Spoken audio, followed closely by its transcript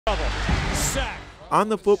Sack. On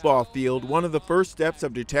the football field, one of the first steps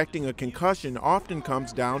of detecting a concussion often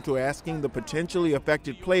comes down to asking the potentially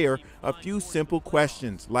affected player a few simple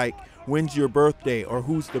questions like, when's your birthday or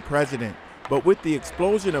who's the president? But with the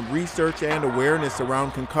explosion of research and awareness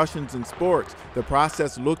around concussions in sports, the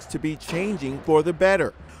process looks to be changing for the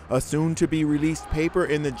better. A soon-to-be-released paper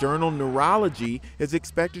in the journal Neurology is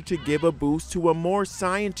expected to give a boost to a more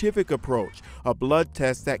scientific approach, a blood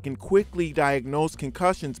test that can quickly diagnose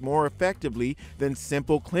concussions more effectively than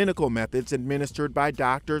simple clinical methods administered by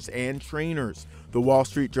doctors and trainers. The Wall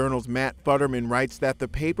Street Journal's Matt Futterman writes that the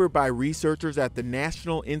paper by researchers at the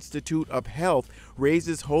National Institute of Health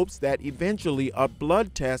raises hopes that eventually a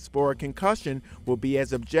blood test for a concussion will be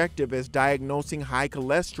as objective as diagnosing high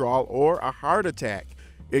cholesterol or a heart attack.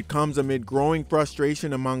 It comes amid growing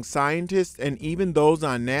frustration among scientists and even those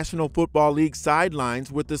on National Football League sidelines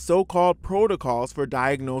with the so-called protocols for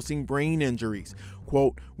diagnosing brain injuries.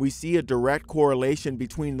 Quote, we see a direct correlation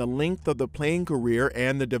between the length of the playing career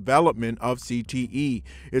and the development of CTE.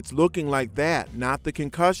 It's looking like that, not the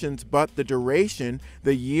concussions, but the duration,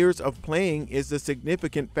 the years of playing is the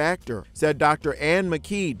significant factor, said Dr. Ann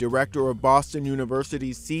McKee, director of Boston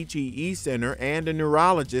University's CTE Center and a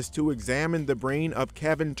neurologist who examined the brain of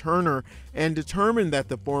Kevin Turner and determined that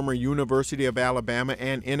the former University of Alabama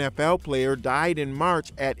and NFL player died in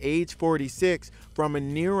March at age 46 from a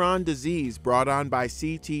neuron disease brought on by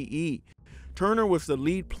CTE. Turner was the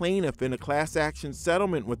lead plaintiff in a class action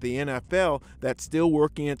settlement with the NFL that's still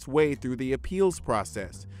working its way through the appeals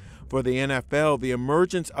process. For the NFL, the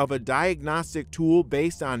emergence of a diagnostic tool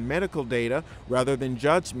based on medical data rather than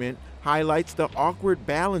judgment highlights the awkward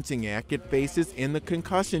balancing act it faces in the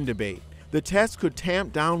concussion debate. The test could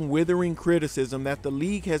tamp down withering criticism that the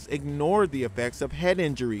league has ignored the effects of head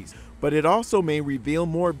injuries, but it also may reveal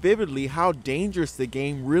more vividly how dangerous the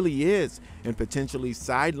game really is and potentially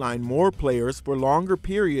sideline more players for longer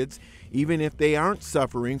periods, even if they aren't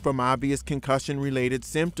suffering from obvious concussion-related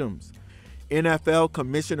symptoms. NFL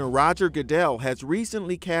Commissioner Roger Goodell has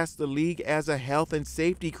recently cast the league as a health and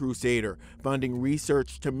safety crusader, funding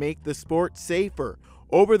research to make the sport safer.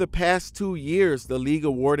 Over the past 2 years, the league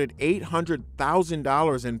awarded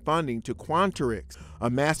 $800,000 in funding to Quanterix, a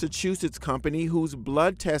Massachusetts company whose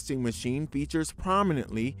blood testing machine features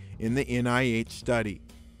prominently in the NIH study.